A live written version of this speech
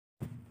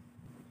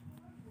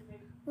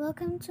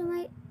welcome to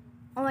my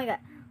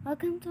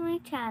welcome to my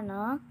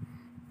channel.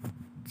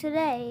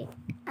 Today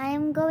I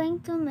am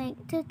going to make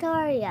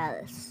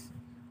tutorials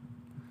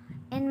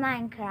in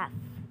Minecraft.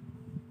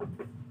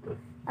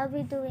 I'll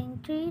be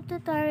doing 3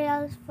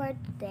 tutorials for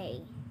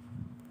today.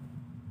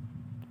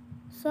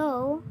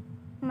 So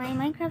my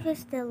Minecraft is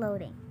still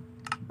loading.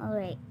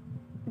 Alright,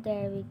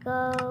 there we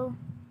go.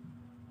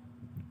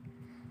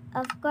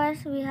 Of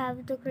course we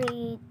have to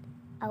create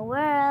a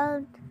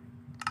world.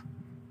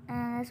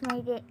 And let's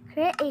make it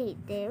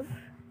creative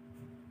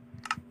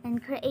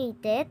and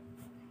create it.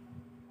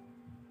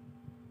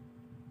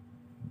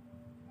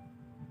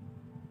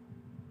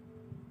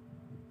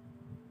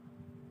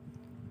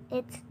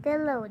 It's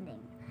still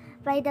loading.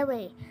 By the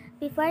way,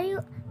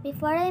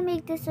 before I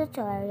make this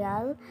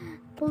tutorial,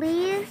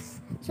 please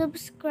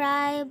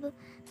subscribe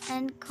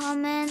and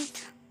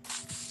comment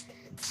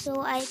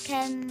so I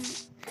can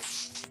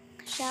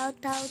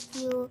shout out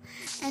you.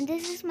 And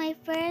this is my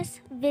first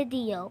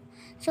video,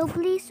 so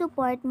please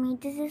support me.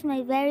 This is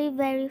my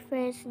very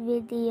first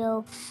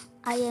video.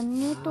 I am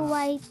new to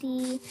YT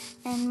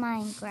and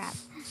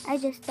Minecraft. I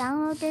just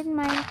downloaded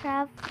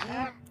Minecraft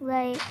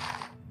like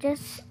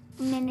just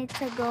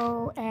minutes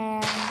ago,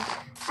 and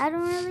I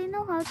don't really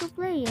know how to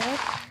play it,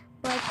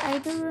 but I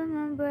do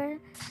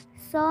remember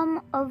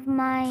some of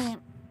my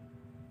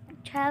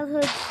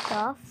childhood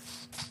stuff.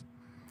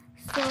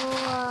 So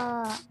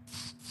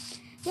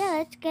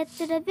yeah, let's get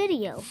to the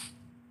video.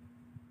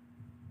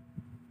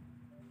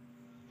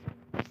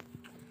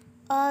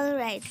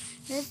 Alright,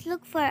 let's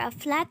look for a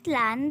flat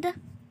land.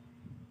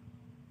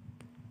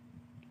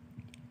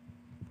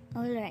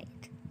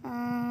 Alright,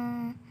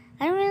 I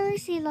don't really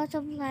see lots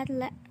of flat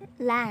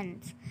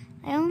lands.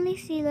 I only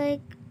see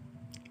like,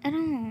 I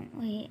don't know,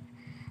 wait.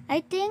 I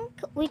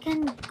think we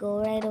can go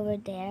right over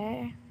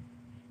there.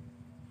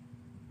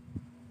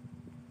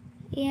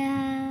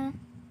 Yeah,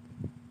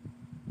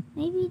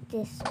 maybe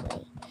this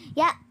way.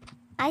 Yeah,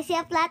 I see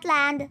a flat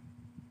land.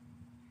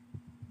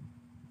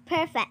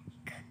 Perfect.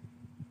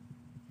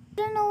 I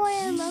don't know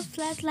why I love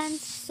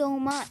flatlands so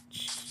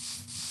much.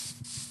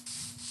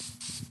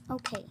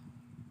 Okay.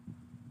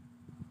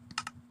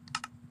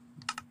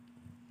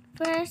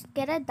 First,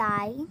 get a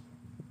die.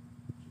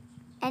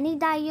 Any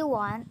die you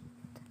want.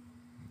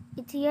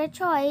 It's your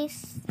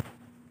choice.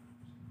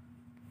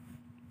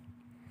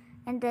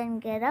 And then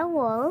get a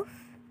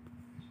wolf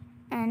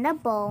and a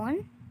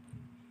bone.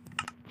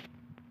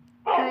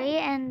 Hurry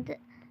and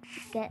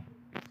get...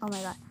 Oh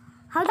my god.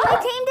 How do I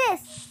tame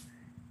this?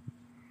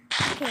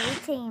 Okay,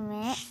 tame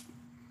it.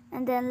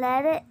 And then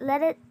let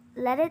it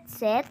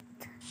sit.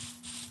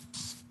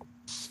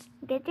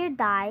 Get your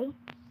die.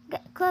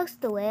 Get close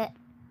to it.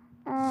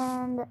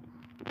 And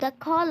the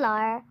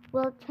color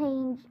will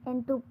change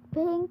into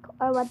pink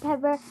or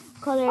whatever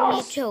color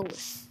you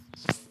chose.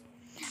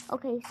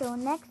 Okay, so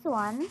next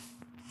one.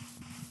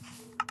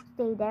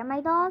 Stay there,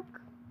 my dog.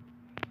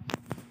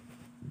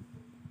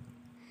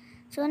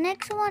 So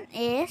next one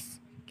is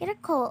get a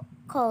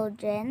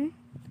cauldron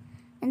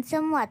and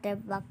some water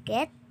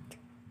bucket.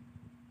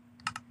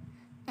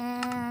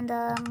 And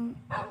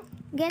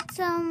get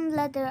some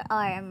leather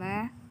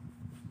armor.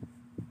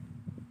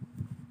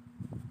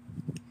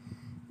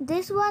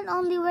 This one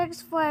only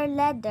works for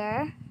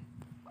leather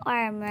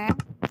armor.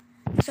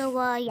 So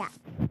yeah.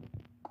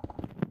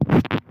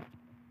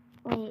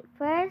 Wait,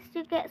 first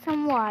you get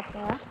some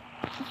water.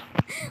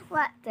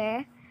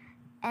 Water.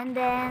 And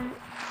then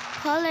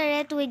color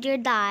it with your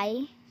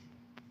dye.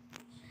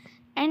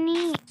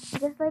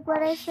 Just like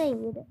what I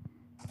said.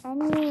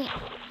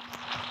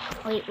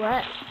 Wait,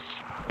 what?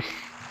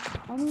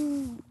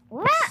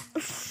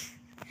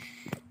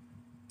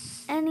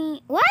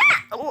 What?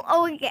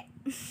 Oh, okay.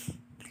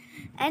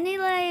 Any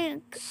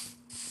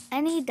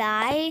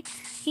dye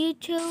you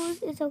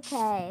choose is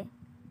okay.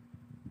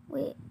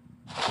 Wait.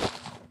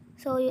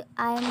 So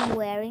I'm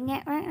wearing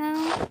it right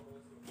now.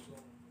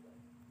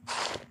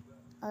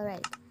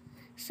 Alright.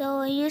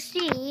 So you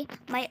see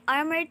my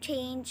armor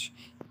change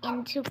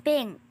into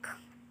pink.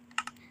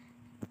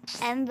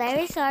 I'm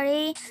very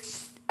sorry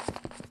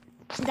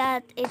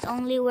that it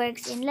only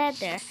works in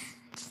leather.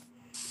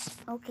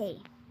 Okay.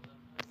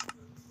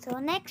 So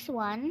next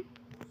one.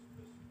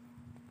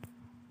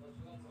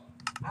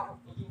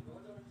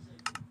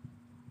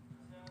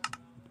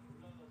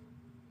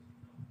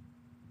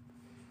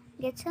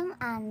 Get some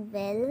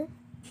anvil.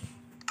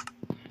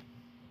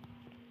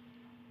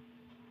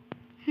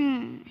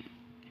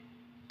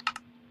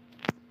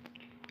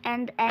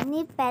 And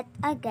any pet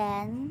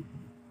again.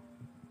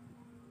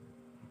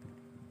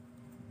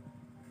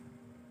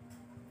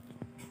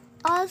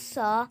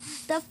 Also,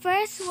 the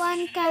first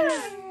one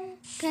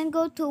can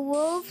go to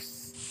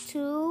wolves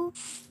too.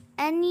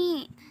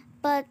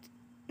 But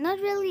not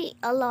really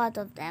a lot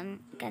of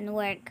them can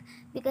work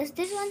because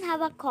this one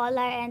have a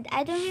collar, and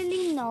I don't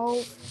really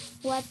know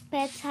what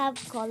pets have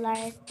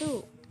collars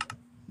too.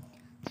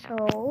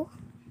 So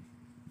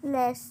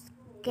let's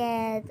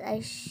get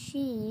a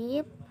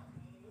sheep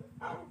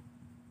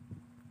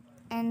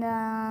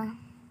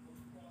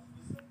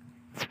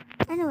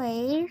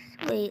Anyways,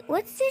 wait,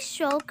 what's this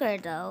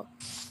shulker though?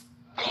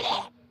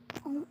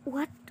 Oh,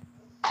 what?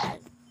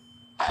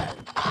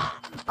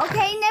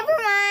 Okay, never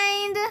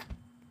mind.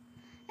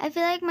 I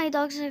feel like my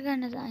dogs are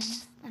gonna die.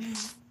 I don't know.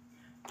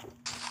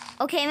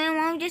 Okay, my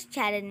mom just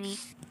chatted me.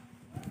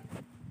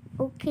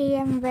 Okay,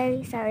 I'm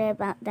very sorry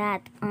about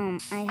that. I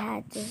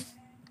had to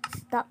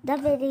stop the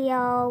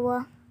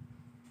video.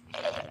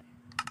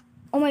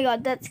 Oh my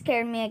god, that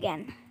scared me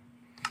again.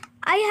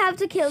 I have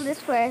to kill this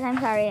first. I'm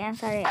sorry.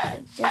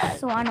 It's just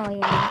so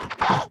annoying. Do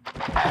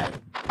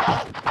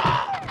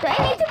I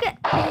need to get...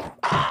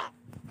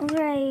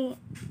 Alright.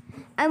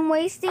 I'm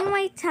wasting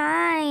my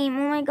time.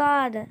 Oh my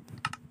god.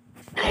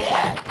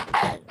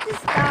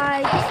 Just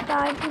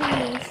die,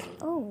 please.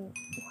 Oh,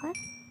 what?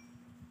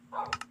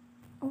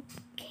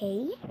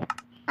 Okay.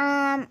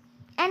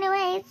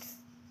 Anyways.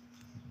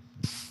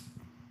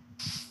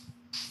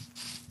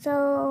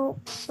 So,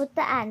 put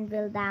the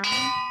anvil down.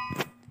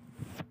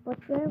 Put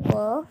your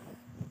wolf.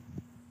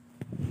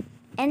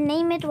 And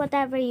name it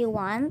whatever you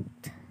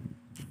want.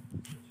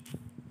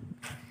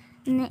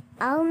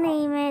 I'll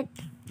name it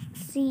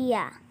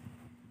Sia.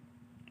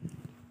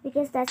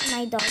 Because that's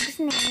my dog's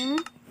name.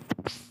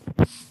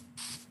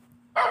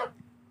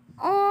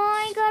 Oh,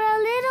 I got a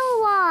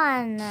little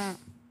one.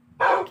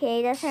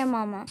 Okay, that's her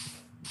mama.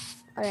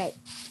 Alright.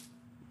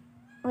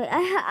 Wait,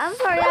 I'm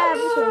sorry, I have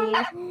to kill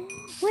you.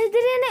 Why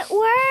didn't it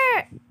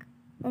work?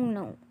 Oh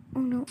no. Oh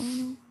no, oh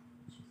no.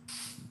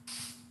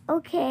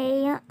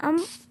 Okay, I'm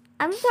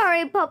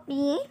sorry,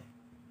 puppy.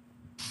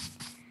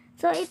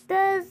 So it's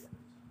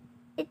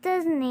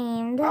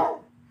named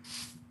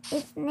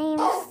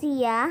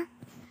Sia.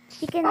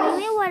 You can name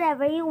it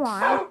whatever you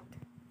want.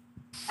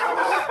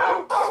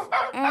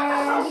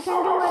 And you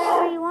can do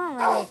whatever you want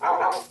with it.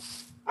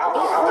 It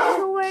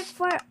also works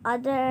for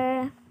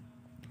others.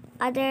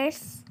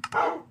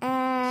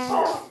 And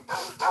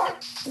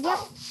yep.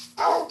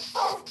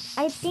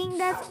 I think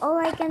that's all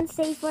I can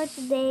say for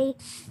today.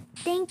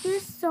 Thank you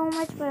so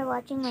much for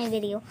watching my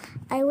video.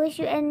 I wish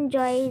you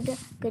enjoyed.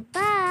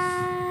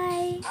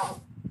 Goodbye.